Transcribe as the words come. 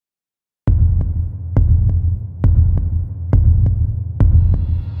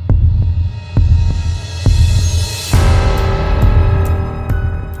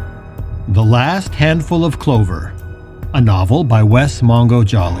Last Handful of Clover, a novel by Wes Mongo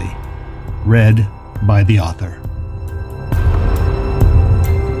Jolly, read by the author.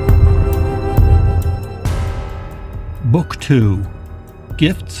 Book 2,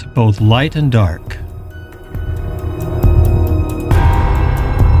 Gifts Both Light and Dark.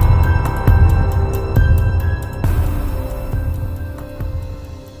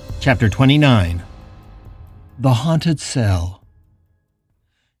 Chapter 29, The Haunted Cell.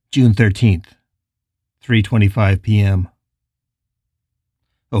 June 13th, 3:25 p.m.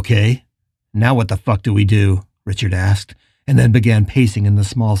 Okay, now what the fuck do we do? Richard asked, and then began pacing in the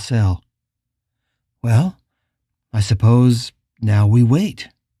small cell. Well, I suppose now we wait.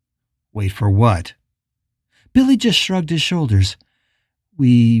 Wait for what? Billy just shrugged his shoulders.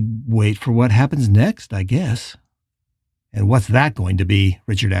 We wait for what happens next, I guess. And what's that going to be?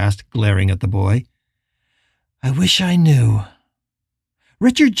 Richard asked, glaring at the boy. I wish I knew.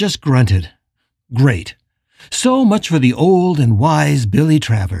 Richard just grunted. Great. So much for the old and wise Billy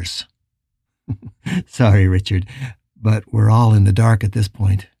Travers. Sorry, Richard, but we're all in the dark at this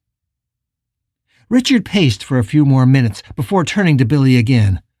point. Richard paced for a few more minutes before turning to Billy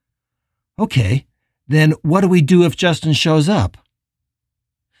again. Okay, then what do we do if Justin shows up?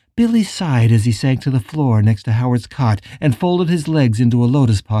 Billy sighed as he sank to the floor next to Howard's cot and folded his legs into a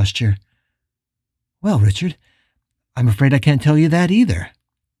lotus posture. Well, Richard, I'm afraid I can't tell you that either.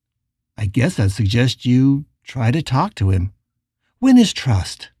 I guess I'd suggest you try to talk to him. Win his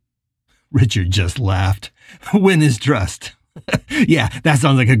trust. Richard just laughed. Win his trust. Yeah, that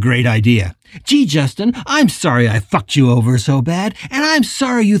sounds like a great idea. Gee, Justin, I'm sorry I fucked you over so bad, and I'm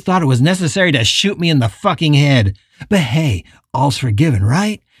sorry you thought it was necessary to shoot me in the fucking head. But hey, all's forgiven,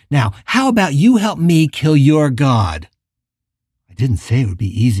 right? Now, how about you help me kill your god? I didn't say it would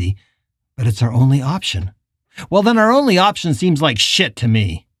be easy, but it's our only option. Well, then our only option seems like shit to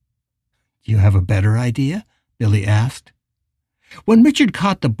me. Do you have a better idea? Billy asked. When Richard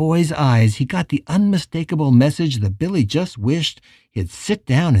caught the boy's eyes, he got the unmistakable message that Billy just wished he'd sit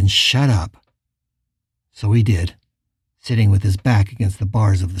down and shut up. So he did, sitting with his back against the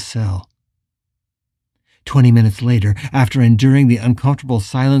bars of the cell. 20 minutes later, after enduring the uncomfortable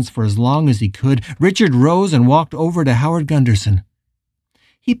silence for as long as he could, Richard rose and walked over to Howard Gunderson.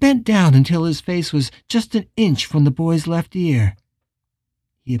 He bent down until his face was just an inch from the boy's left ear.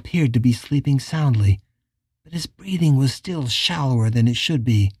 He appeared to be sleeping soundly, but his breathing was still shallower than it should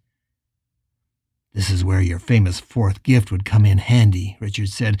be. This is where your famous fourth gift would come in handy, Richard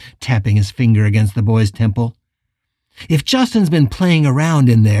said, tapping his finger against the boy's temple. If Justin's been playing around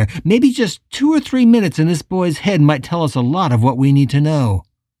in there, maybe just 2 or 3 minutes in this boy's head might tell us a lot of what we need to know.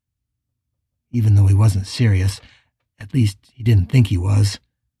 Even though he wasn't serious, at least he didn't think he was,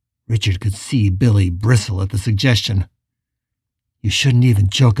 Richard could see Billy bristle at the suggestion. You shouldn't even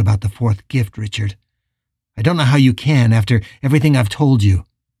joke about the fourth gift, Richard. I don't know how you can after everything I've told you.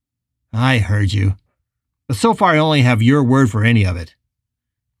 I heard you, but so far I only have your word for any of it.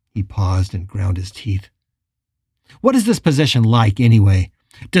 He paused and ground his teeth. What is this possession like, anyway?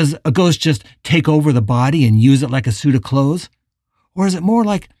 Does a ghost just take over the body and use it like a suit of clothes? Or is it more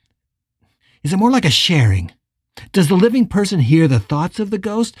like a sharing? Does the living person hear the thoughts of the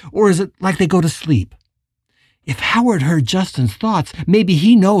ghost, or is it like they go to sleep? If Howard heard Justin's thoughts, maybe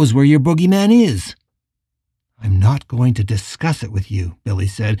he knows where your boogeyman is. I'm not going to discuss it with you, Billy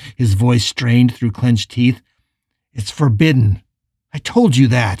said, his voice strained through clenched teeth. It's forbidden. I told you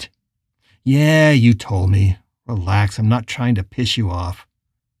that. Yeah, you told me. Relax, I'm not trying to piss you off.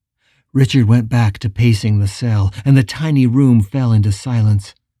 Richard went back to pacing the cell, and the tiny room fell into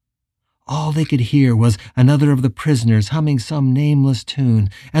silence. All they could hear was another of the prisoners humming some nameless tune,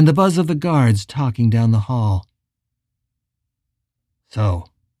 and the buzz of the guards talking down the hall. So,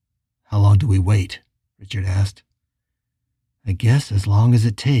 how long do we wait? Richard asked. I guess as long as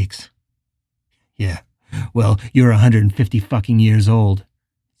it takes. Yeah, well, you're 150 fucking years old.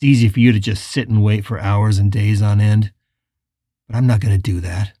 It's easy for you to just sit and wait for hours and days on end. But I'm not going to do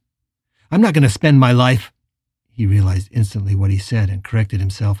that. I'm not going to spend my life... He realized instantly what he said and corrected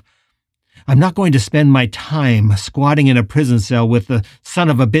himself. I'm not going to spend my time squatting in a prison cell with the son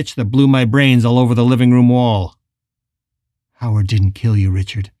of a bitch that blew my brains all over the living room wall. Howard didn't kill you,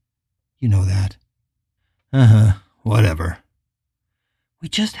 Richard. You know that. Whatever. We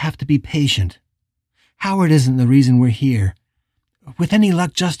just have to be patient. Howard isn't the reason we're here. With any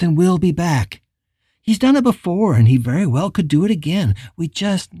luck, Justin will be back. He's done it before, and he very well could do it again. We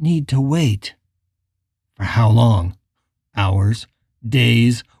just need to wait. For how long? Hours?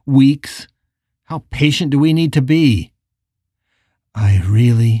 Days? Weeks? How patient do we need to be? I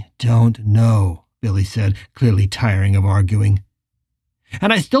really don't know, Billy said, clearly tiring of arguing.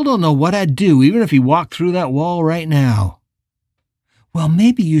 And I still don't know what I'd do even if he walked through that wall right now. Well,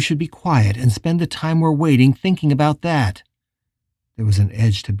 maybe you should be quiet and spend the time we're waiting thinking about that. There was an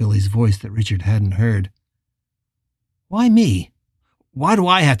edge to Billy's voice that Richard hadn't heard. Why me? Why do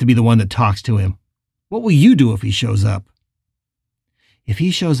I have to be the one that talks to him? What will you do if he shows up? If he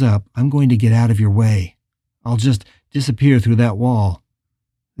shows up, I'm going to get out of your way. I'll just disappear through that wall.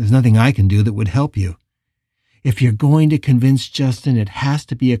 There's nothing I can do that would help you. If you're going to convince Justin, it has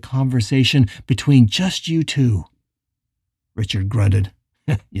to be a conversation between just you two. Richard grunted.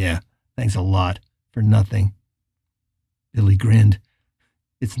 Yeah, thanks a lot. For nothing. Billy grinned.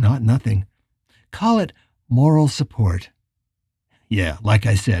 It's not nothing. Call it moral support. Yeah, like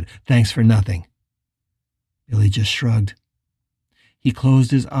I said, thanks for nothing. Billy just shrugged. He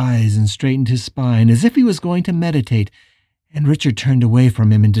closed his eyes and straightened his spine as if he was going to meditate, and Richard turned away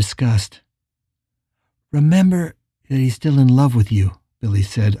from him in disgust. Remember that he's still in love with you, Billy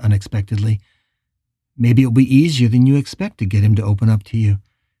said unexpectedly. Maybe it'll be easier than you expect to get him to open up to you.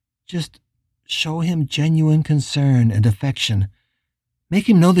 Just show him genuine concern and affection. Make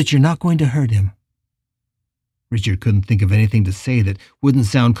him know that you're not going to hurt him. Richard couldn't think of anything to say that wouldn't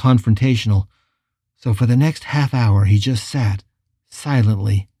sound confrontational, so for the next half hour he just sat,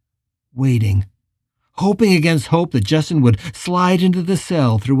 silently, waiting, hoping against hope that Justin would slide into the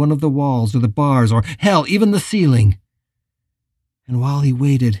cell through one of the walls or the bars or, hell, even the ceiling. And while he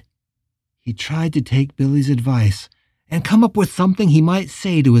waited, he tried to take Billy's advice and come up with something he might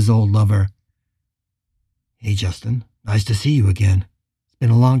say to his old lover. Hey, Justin, nice to see you again. It's been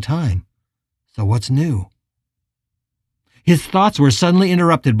a long time. So what's new? His thoughts were suddenly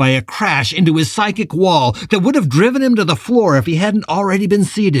interrupted by a crash into his psychic wall that would have driven him to the floor if he hadn't already been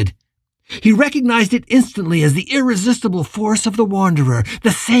seated. He recognized it instantly as the irresistible force of the Wanderer,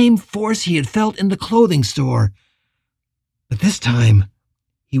 the same force he had felt in the clothing store. But this time,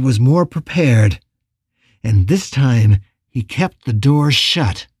 he was more prepared, and this time he kept the door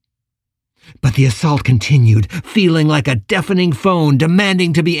shut. But the assault continued, feeling like a deafening phone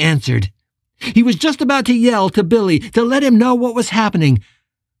demanding to be answered. He was just about to yell to Billy to let him know what was happening,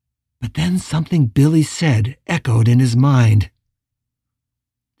 but then something Billy said echoed in his mind.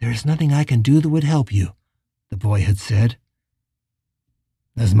 There is nothing I can do that would help you, the boy had said.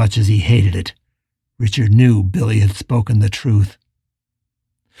 As much as he hated it, Richard knew Billy had spoken the truth.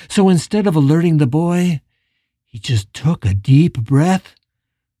 So instead of alerting the boy, he just took a deep breath,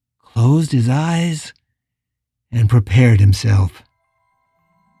 closed his eyes, and prepared himself.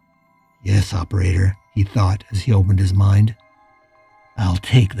 Yes, operator, he thought as he opened his mind. I'll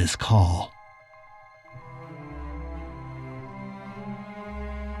take this call.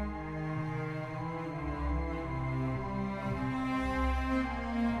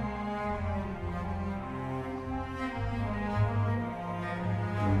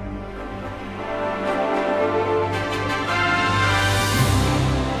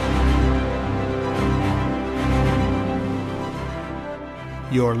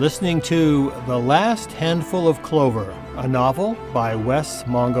 You're listening to The Last Handful of Clover, a novel by Wes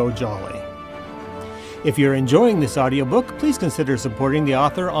Mongo Jolly. If you're enjoying this audiobook, please consider supporting the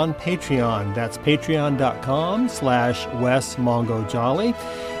author on Patreon. That's patreon.com/Wes Mongo Jolly.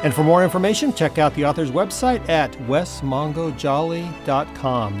 And for more information, check out the author's website at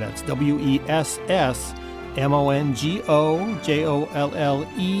wesmongojolly.com. That's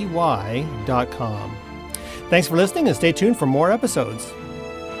WESSMONGOJOLLEY.com. Thanks for listening and stay tuned for more episodes.